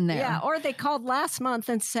risk in there. Yeah, or they called last month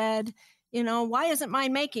and said, why isn't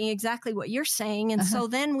mine making exactly what you're saying? And so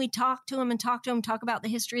then we talk about the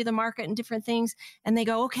history of the market and different things. And they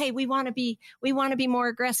go, okay, we want to be more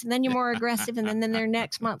aggressive. Then you're more aggressive. And then their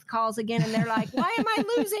next month calls again. And they're like, why am I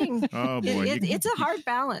losing? Oh, boy. It's a hard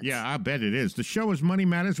balance. Yeah, I bet it is. The show is Money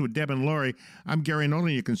Matters with Deb and Lori. I'm Gary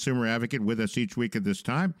Nolan, your consumer advocate, with us each week at this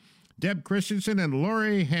time. Deb Christensen and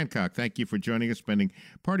Lori Hancock, thank you for joining us, spending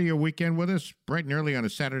part of your weekend with us, bright and early on a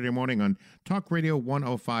Saturday morning on Talk Radio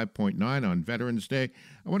 105.9 on Veterans Day.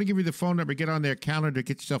 I want to give you the phone number. Get on their calendar.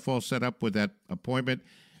 Get yourself all set up with that appointment.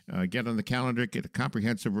 Get on the calendar. Get a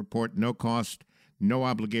comprehensive report, no cost, no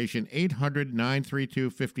obligation.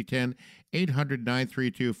 800-932-5010,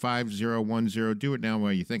 800-932-5010. Do it now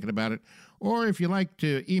while you're thinking about it. Or if you like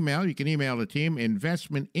to email, you can email the team,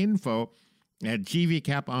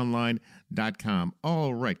 investmentinfo@gvcaponline.com.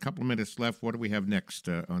 All right, couple of minutes left. What do we have next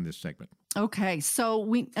on this segment? Okay,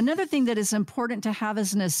 so another thing that is important to have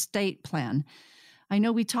is an estate plan. I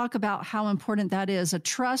know we talk about how important that is. A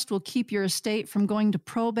trust will keep your estate from going to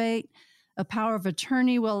probate. A power of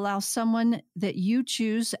attorney will allow someone that you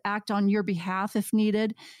choose to act on your behalf if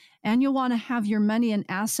needed. And you'll want to have your money and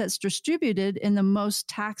assets distributed in the most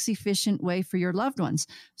tax-efficient way for your loved ones.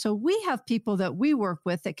 So we have people that we work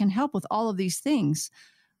with that can help with all of these things.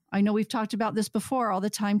 I know we've talked about this before all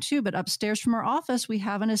the time too, but upstairs from our office, we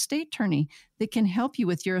have an estate attorney that can help you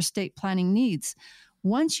with your estate planning needs.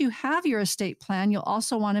 Once you have your estate plan, you'll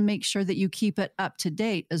also want to make sure that you keep it up to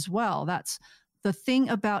date as well. That's the thing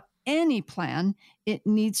about any plan. It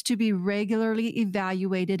needs to be regularly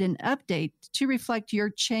evaluated and updated to reflect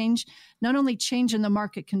your change, not only change in the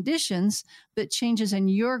market conditions, but changes in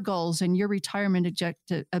your goals and your retirement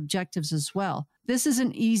objectives as well. This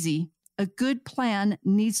isn't easy. A good plan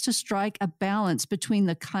needs to strike a balance between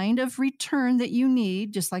the kind of return that you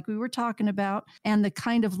need, just like we were talking about, and the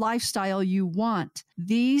kind of lifestyle you want.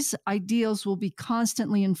 These ideals will be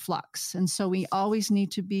constantly in flux. And so we always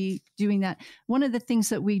need to be doing that. One of the things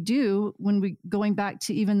that we do when we going back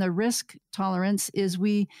to even the risk tolerance is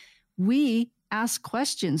we ask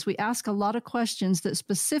questions. We ask a lot of questions that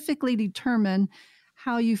specifically determine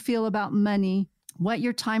how you feel about money, what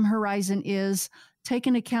your time horizon is, take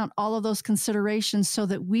into account all of those considerations so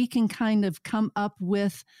that we can kind of come up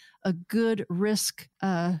with a good risk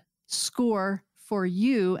score for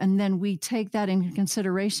you. And then we take that into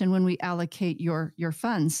consideration when we allocate your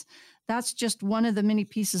funds. That's just one of the many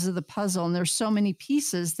pieces of the puzzle. And there's so many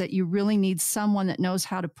pieces that you really need someone that knows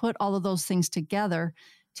how to put all of those things together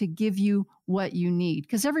to give you what you need,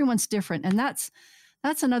 because everyone's different. And that's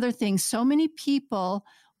another thing. So many people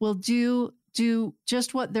will do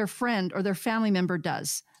just what their friend or their family member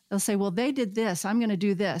does. They'll say, well, they did this, I'm going to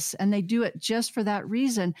do this. And they do it just for that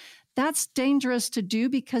reason. That's dangerous to do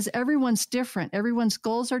because everyone's different. Everyone's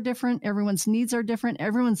goals are different. Everyone's needs are different.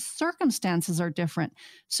 Everyone's circumstances are different.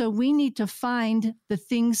 So we need to find the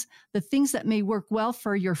things that may work well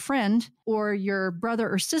for your friend or your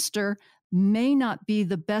brother or sister may not be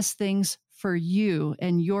the best things for you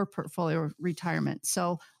and your portfolio retirement.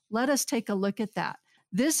 So let us take a look at that.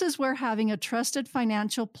 This is where having a trusted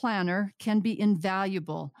financial planner can be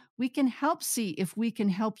invaluable. We can help see if we can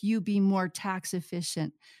help you be more tax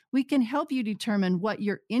efficient. We can help you determine what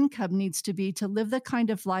your income needs to be to live the kind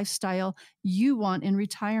of lifestyle you want in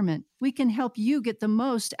retirement. We can help you get the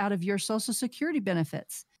most out of your Social Security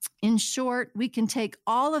benefits. In short, we can take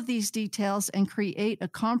all of these details and create a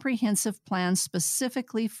comprehensive plan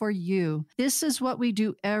specifically for you. This is what we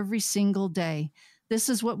do every single day. This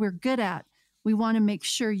is what we're good at. We want to make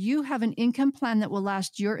sure you have an income plan that will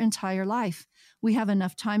last your entire life. We have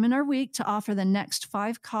enough time in our week to offer the next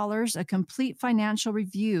 5 callers a complete financial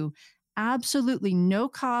review. Absolutely no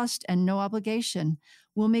cost and no obligation.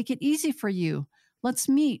 We'll make it easy for you. Let's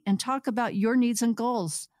meet and talk about your needs and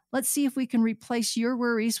goals. Let's see if we can replace your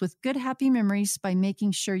worries with good, happy memories by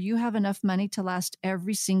making sure you have enough money to last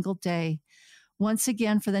every single day. Once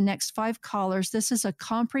again, for the next 5 callers, this is a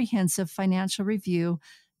comprehensive financial review.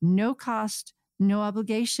 No cost, no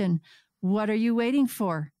obligation. What are you waiting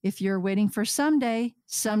for? If you're waiting for someday,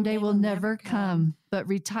 someday will never come, but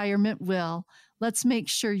retirement will. Let's make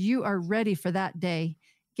sure you are ready for that day.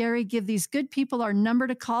 Gary, give these good people our number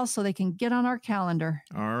to call so they can get on our calendar.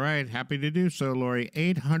 All right. Happy to do so, Lori.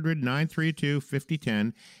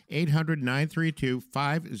 800-932-5010,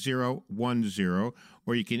 800-932-5010,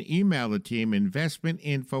 or you can email the team,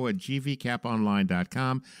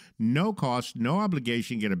 investmentinfo@gvcaponline.com. No cost, no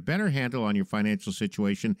obligation. Get a better handle on your financial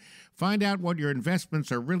situation. Find out what your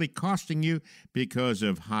investments are really costing you because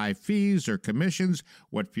of high fees or commissions,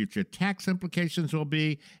 what future tax implications will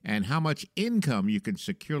be, and how much income you can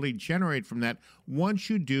securely generate from that once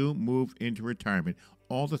you do move into retirement.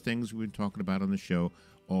 All the things we've been talking about on the show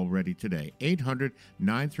already today.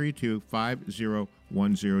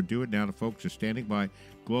 800-932-5010. Do it now. The folks are standing by.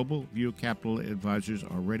 Global View Capital Advisors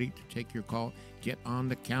are ready to take your call. Get on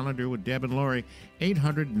the calendar with Deb and Lori.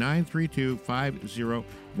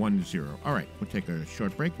 800-932-5010. All right, we'll take a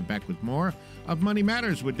short break. We're back with more of Money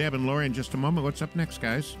Matters with Deb and Lori in just a moment. What's up next,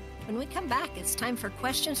 guys? When we come back, it's time for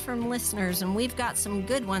questions from listeners, and we've got some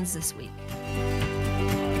good ones this week.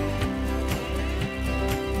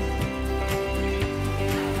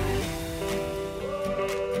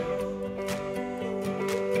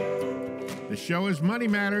 The show is Money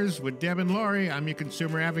Matters with Deb and Lori. I'm your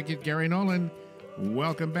consumer advocate, Gary Nolan.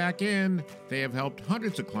 Welcome back in. They have helped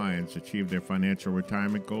hundreds of clients achieve their financial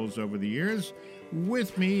retirement goals over the years.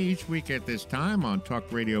 With me each week at this time on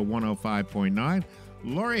Talk Radio 105.9,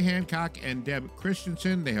 Lori Hancock and Deb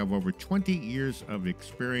Christensen. They have over 20 years of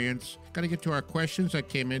experience. Got to get to our questions that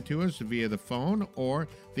came into us via the phone or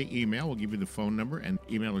the email. We'll give you the phone number and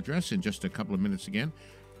email address in just a couple of minutes again.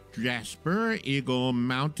 Jasper, Eagle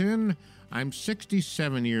Mountain. I'm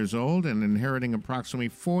 67 years old and inheriting approximately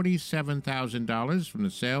 $47,000 from the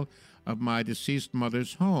sale of my deceased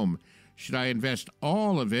mother's home. Should I invest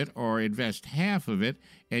all of it or invest half of it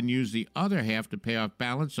and use the other half to pay off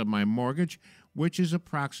balance of my mortgage, which is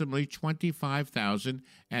approximately $25,000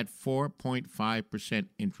 at 4.5%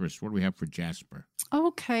 interest? What do we have for Jasper?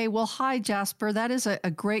 Okay, well, hi, Jasper. That is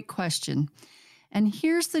a great question. And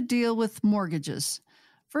here's the deal with mortgages.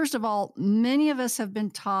 First of all, many of us have been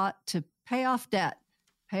taught to pay off debt,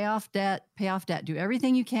 pay off debt, pay off debt. Do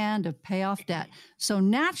everything you can to pay off debt. So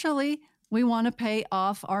naturally, we want to pay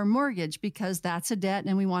off our mortgage because that's a debt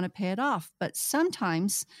and we want to pay it off. But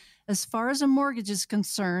sometimes, as far as a mortgage is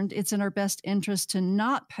concerned, it's in our best interest to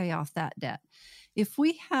not pay off that debt. If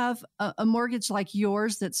we have a mortgage like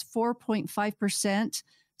yours that's 4.5%,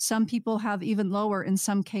 some people have even lower in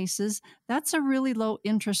some cases, that's a really low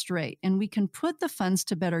interest rate, and we can put the funds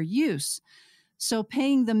to better use. So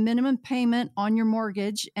paying the minimum payment on your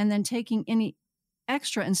mortgage and then taking any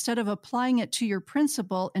extra, instead of applying it to your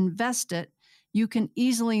principal, invest it, you can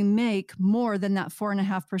easily make more than that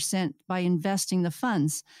 4.5% by investing the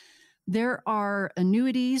funds. There are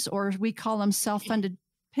annuities, or we call them self-funded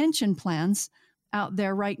pension plans, out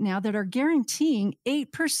there right now that are guaranteeing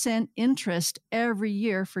 8% interest every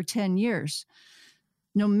year for 10 years,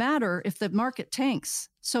 no matter if the market tanks.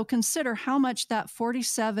 So consider how much that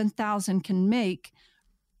 $47,000 can make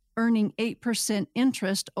earning 8%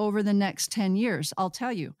 interest over the next 10 years. I'll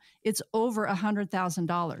tell you, it's over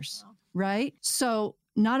 $100,000, right? So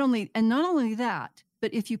not only that,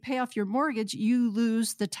 but if you pay off your mortgage, you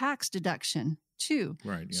lose the tax deduction too.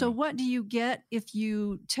 Right. Yeah. So what do you get if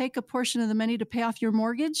you take a portion of the money to pay off your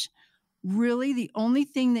mortgage? Really, the only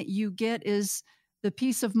thing that you get is the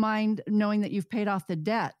peace of mind knowing that you've paid off the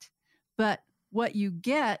debt. But what you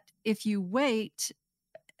get if you wait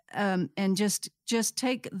and just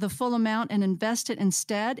take the full amount and invest it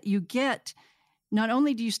instead, you get, not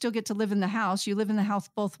only do you still get to live in the house, you live in the house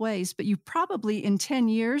both ways, but you probably in 10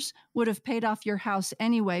 years would have paid off your house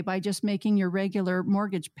anyway by just making your regular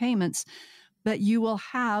mortgage payments. But you will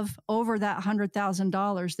have over that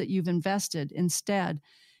 $100,000 that you've invested instead,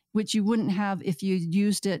 which you wouldn't have if you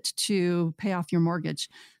used it to pay off your mortgage.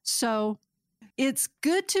 So it's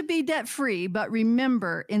good to be debt-free, but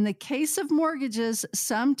remember, in the case of mortgages,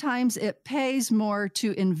 sometimes it pays more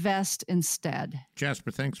to invest instead.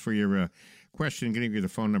 Jasper, thanks for your question. I'm going to give you the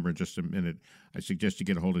phone number in just a minute. I suggest you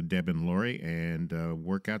get a hold of Deb and Lori and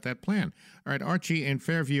work out that plan. All right, Archie in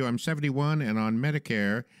Fairview, I'm 71 and on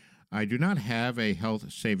Medicare. I do not have a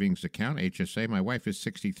health savings account, HSA. My wife is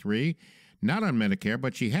 63, not on Medicare,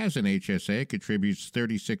 but she has an HSA, contributes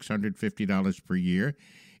 $3,650 per year.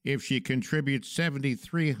 If she contributes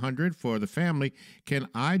 $7,300 for the family, can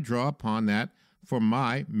I draw upon that for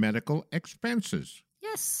my medical expenses?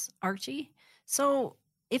 Yes, Archie. So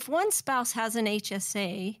if one spouse has an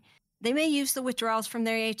HSA, They may use the withdrawals from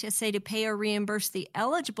their HSA to pay or reimburse the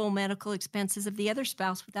eligible medical expenses of the other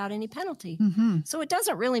spouse without any penalty. Mm-hmm. So it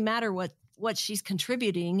doesn't really matter what she's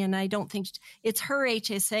contributing. And I don't think it's her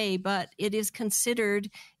HSA, but it is considered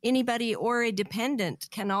anybody or a dependent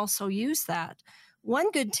can also use that. One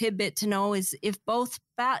good tidbit to know is if both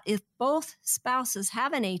spouses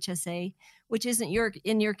have an HSA, which isn't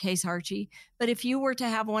in your case, Archie, but if you were to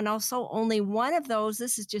have one also, only one of those,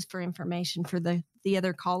 this is just for information for the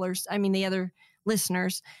other callers, the other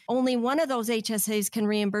listeners, only one of those HSAs can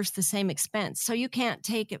reimburse the same expense. So you can't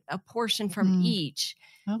take a portion from each.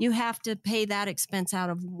 Oh. You have to pay that expense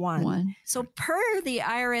out of one. So per the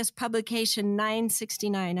IRS publication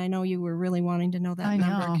 969, I know you were really wanting to know that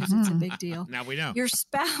number because it's a big deal. Now we know. Your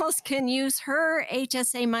spouse can use her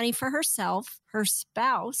HSA money for herself, her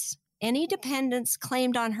spouse, any dependents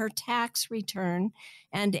claimed on her tax return,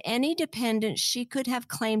 and any dependent she could have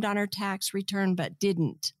claimed on her tax return but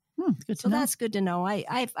didn't. Good to So know. that's good to know.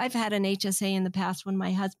 I've had an HSA in the past when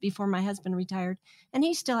before my husband retired, and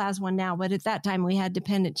he still has one now. But at that time, we had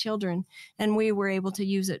dependent children, and we were able to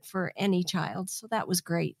use it for any child. So that was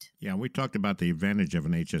great. Yeah, we talked about the advantage of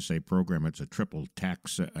an HSA program. It's a triple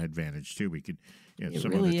tax advantage too. We could,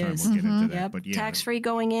 some really other time is. we'll get into that. Yep. But yeah, Tax-free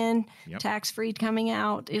going in, Yep. tax-free coming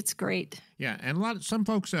out. It's great. Yeah, and some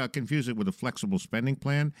folks confuse it with a flexible spending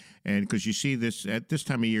plan, and because you see this at this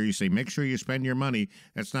time of year, you say make sure you spend your money.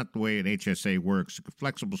 That's not the way an HSA works.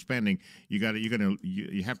 Flexible spending, you have to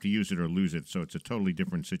use it or lose it. So it's a totally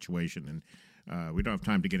different situation, and we don't have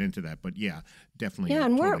time to get into that. But yeah, definitely. Yeah,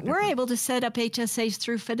 and totally we're different. able to set up HSAs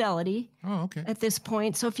through Fidelity. Oh, okay. At this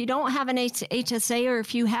point. So if you don't have an HSA, or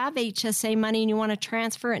if you have HSA money and you want to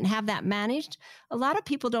transfer it and have that managed, a lot of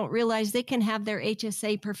people don't realize they can have their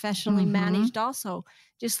HSA professionally managed also,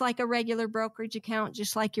 just like a regular brokerage account,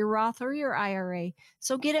 just like your Roth or your IRA.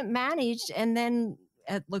 So get it managed, and then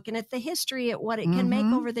looking at the history at what it can make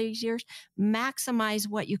over these years, maximize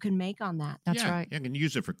what you can make on that. That's right. You can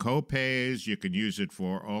use it for co-pays. You can use it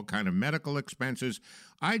for all kind of medical expenses.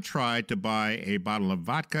 I tried to buy a bottle of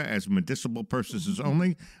vodka as medicinal purposes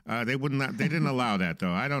only. They didn't allow that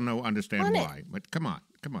though. I don't understand why. But come on.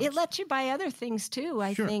 It lets you buy other things too.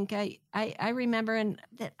 I think I remember, and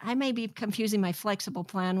that I may be confusing my flexible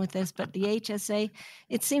plan with this, but the HSA,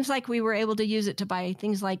 it seems like we were able to use it to buy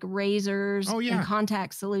things like razors and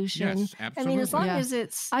contact solution. Yes, absolutely. As long as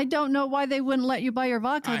it's. I don't know why they wouldn't let you buy your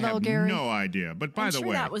vodka, I though, have Gary. no idea. But by I'm the sure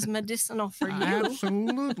way, that was medicinal for you.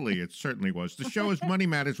 Absolutely, it certainly was. The show is Money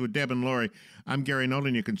Matters with Deb and Lori. I'm Gary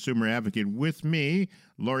Nolan, your consumer advocate. With me,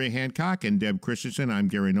 Lori Hancock and Deb Christensen. I'm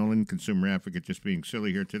Gary Nolan, consumer advocate, just being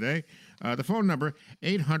silly here today. The phone number,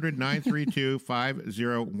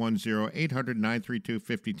 800-932-5010,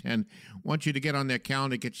 800-932-5010. Want you to get on that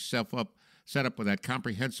calendar, get yourself set up with that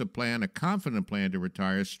comprehensive plan, a confident plan to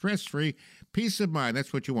retire, stress-free, peace of mind.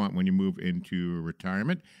 That's what you want when you move into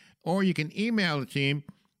retirement. Or you can email the team,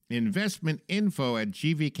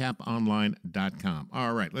 investmentinfo@gvcaponline.com.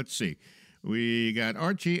 All right, let's see. We got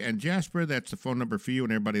Archie and Jasper. That's the phone number for you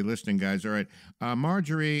and everybody listening, guys. All right.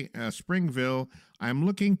 Marjorie, Springville. I'm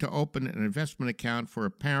looking to open an investment account for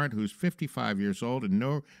a parent who's 55 years old and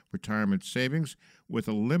no retirement savings with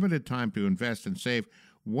a limited time to invest and save.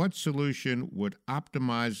 What solution would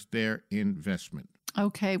optimize their investment?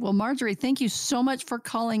 Okay. Well, Marjorie, thank you so much for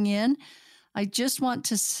calling in. I just want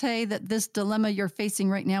to say that this dilemma you're facing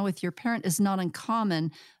right now with your parent is not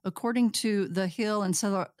uncommon. According to The Hill and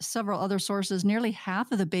several other sources, nearly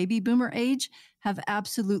half of the baby boomer age have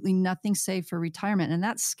absolutely nothing saved for retirement. And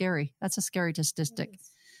that's scary. That's a scary statistic.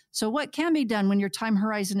 Yes. So what can be done when your time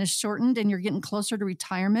horizon is shortened and you're getting closer to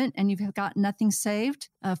retirement and you've got nothing saved?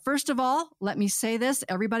 First of all, let me say this.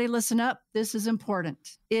 Everybody listen up. This is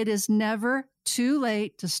important. It is never too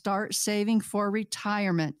late to start saving for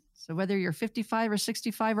retirement. So whether you're 55 or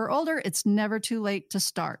 65 or older, it's never too late to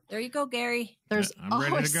start. There you go, Gary. There's I'm ready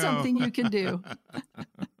to always go. something you can do.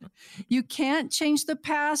 You can't change the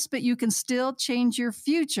past, but you can still change your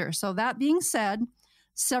future. So that being said,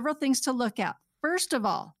 several things to look at. First of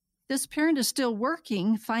all, this parent is still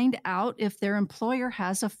working. Find out if their employer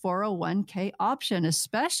has a 401k option,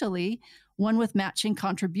 especially one with matching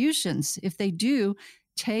contributions. If they do,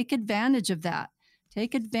 take advantage of that.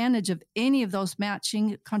 Take advantage of any of those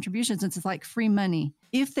matching contributions. It's like free money.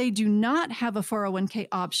 If they do not have a 401k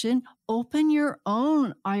option, open your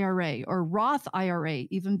own IRA or Roth IRA,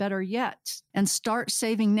 even better yet, and start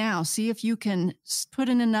saving now. See if you can put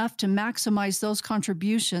in enough to maximize those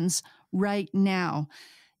contributions right now.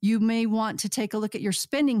 You may want to take a look at your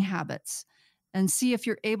spending habits and see if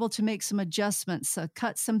you're able to make some adjustments,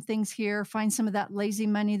 cut some things here, find some of that lazy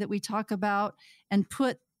money that we talk about, and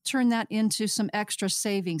put turn that into some extra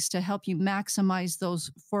savings to help you maximize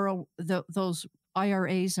those those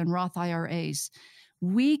IRAs and Roth IRAs.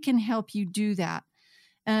 We can help you do that.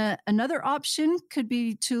 Another option could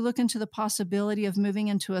be to look into the possibility of moving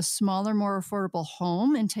into a smaller, more affordable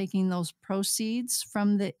home and taking those proceeds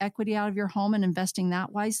from the equity out of your home and investing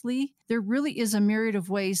that wisely. There really is a myriad of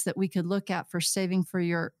ways that we could look at for saving for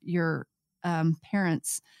your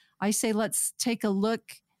parents. I say let's take a look,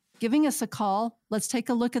 giving us a call. Let's take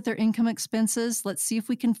a look at their income expenses. Let's see if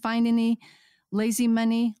we can find any lazy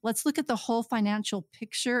money. Let's look at the whole financial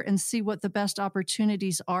picture and see what the best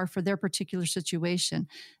opportunities are for their particular situation.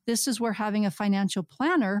 This is where having a financial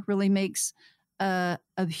planner really makes a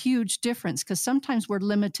huge difference, because sometimes we're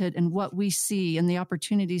limited in what we see and the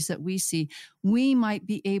opportunities that we see. We might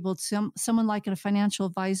be able to, someone like a financial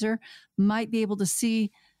advisor might be able to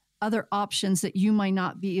see other options that you might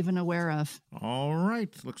not be even aware of. All right.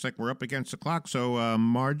 Looks like we're up against the clock. So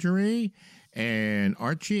Marjorie and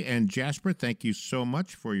Archie and Jasper, thank you so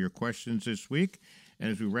much for your questions this week.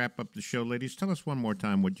 And as we wrap up the show, ladies, tell us one more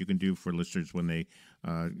time what you can do for listeners when they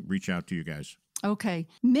reach out to you guys. Okay.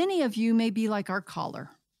 Many of you may be like our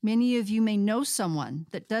caller. Many of you may know someone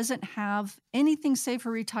that doesn't have anything saved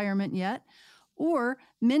for retirement yet, or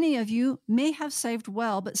many of you may have saved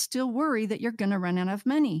well, but still worry that you're going to run out of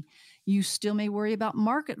money. You still may worry about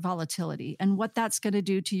market volatility and what that's going to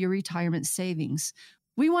do to your retirement savings.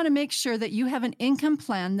 We want to make sure that you have an income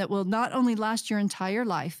plan that will not only last your entire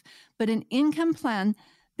life, but an income plan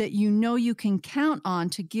that you know you can count on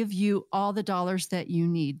to give you all the dollars that you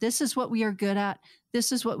need. This is what we are good at.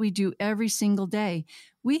 This is what we do every single day.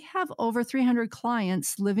 We have over 300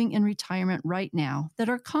 clients living in retirement right now that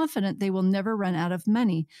are confident they will never run out of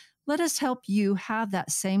money. Let us help you have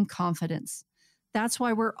that same confidence. That's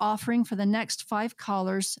why we're offering for the next 5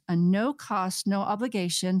 callers a no cost, no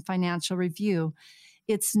obligation financial review.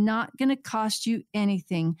 It's not going to cost you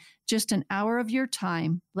anything, just an hour of your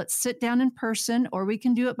time. Let's sit down in person, or we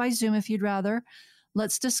can do it by Zoom if you'd rather.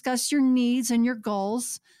 Let's discuss your needs and your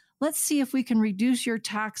goals. Let's see if we can reduce your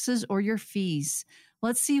taxes or your fees.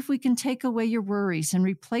 Let's see if we can take away your worries and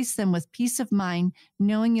replace them with peace of mind,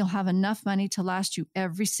 knowing you'll have enough money to last you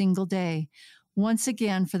every single day. Once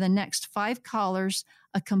again, for the next 5 callers,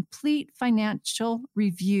 a complete financial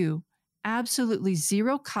review. Absolutely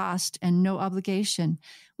zero cost and no obligation.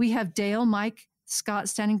 We have Dale, Mike, Scott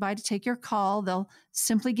standing by to take your call. They'll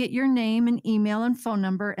simply get your name and email and phone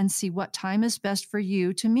number and see what time is best for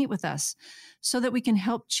you to meet with us so that we can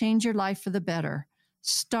help change your life for the better.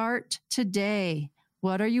 Start today.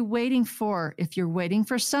 What are you waiting for? If you're waiting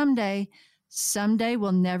for someday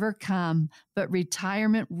will never come, but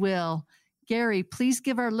retirement will. Gary, please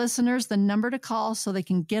give our listeners the number to call so they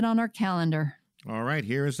can get on our calendar. All right,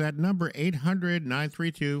 here is that number,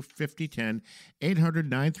 800-932-5010,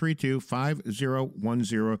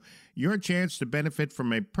 800-932-5010. Your chance to benefit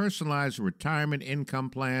from a personalized retirement income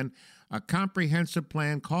plan, a comprehensive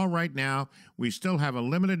plan. Call right now. We still have a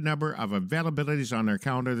limited number of availabilities on our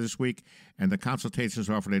calendar this week, and the consultations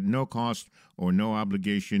are offered at no cost or no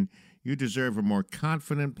obligation. You deserve a more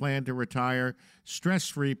confident plan to retire,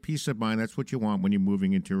 stress-free, peace of mind. That's what you want when you're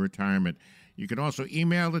moving into retirement. You can also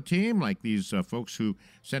email the team, like these folks who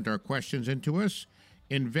sent our questions into us,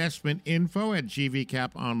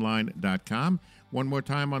 investmentinfo@gvcaponline.com. One more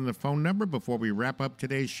time on the phone number before we wrap up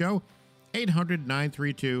today's show,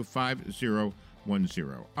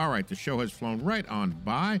 800-932-5010. All right, the show has flown right on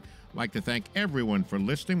by. I'd like to thank everyone for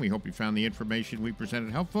listening. We hope you found the information we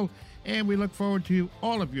presented helpful, and we look forward to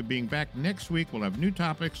all of you being back next week. We'll have new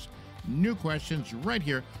topics, new questions right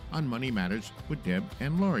here on Money Matters with Deb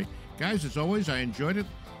and Lori. Guys, as always, I enjoyed it.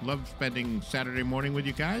 Love spending Saturday morning with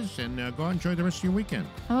you guys, and go out and enjoy the rest of your weekend.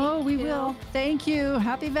 Oh, we will. Thank you.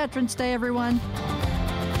 Happy Veterans Day, everyone.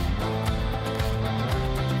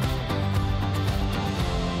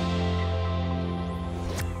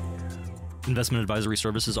 Investment advisory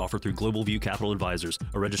services offered through Global View Capital Advisors,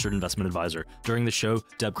 a registered investment advisor. During the show,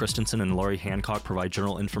 Deb Christensen and Laurie Hancock provide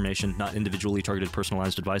general information, not individually targeted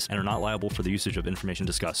personalized advice, and are not liable for the usage of information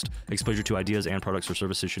discussed. Exposure to ideas and products or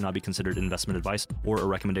services should not be considered investment advice or a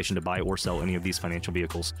recommendation to buy or sell any of these financial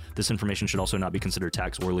vehicles. This information should also not be considered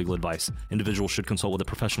tax or legal advice. Individuals should consult with a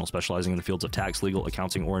professional specializing in the fields of tax, legal,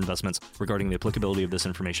 accounting, or investments regarding the applicability of this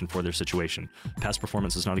information for their situation. Past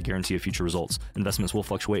performance is not a guarantee of future results. Investments will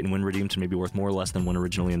fluctuate, and when redeemed to may be worth more or less than when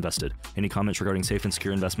originally invested. Any comments regarding safe and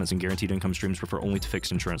secure investments and guaranteed income streams refer only to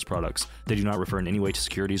fixed insurance products. They do not refer in any way to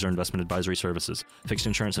securities or investment advisory services. Fixed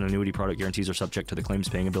insurance and annuity product guarantees are subject to the claims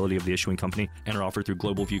paying ability of the issuing company and are offered through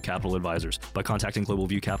Global View Capital Advisors. By contacting Global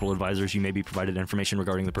View Capital Advisors, you may be provided information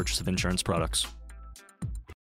regarding the purchase of insurance products.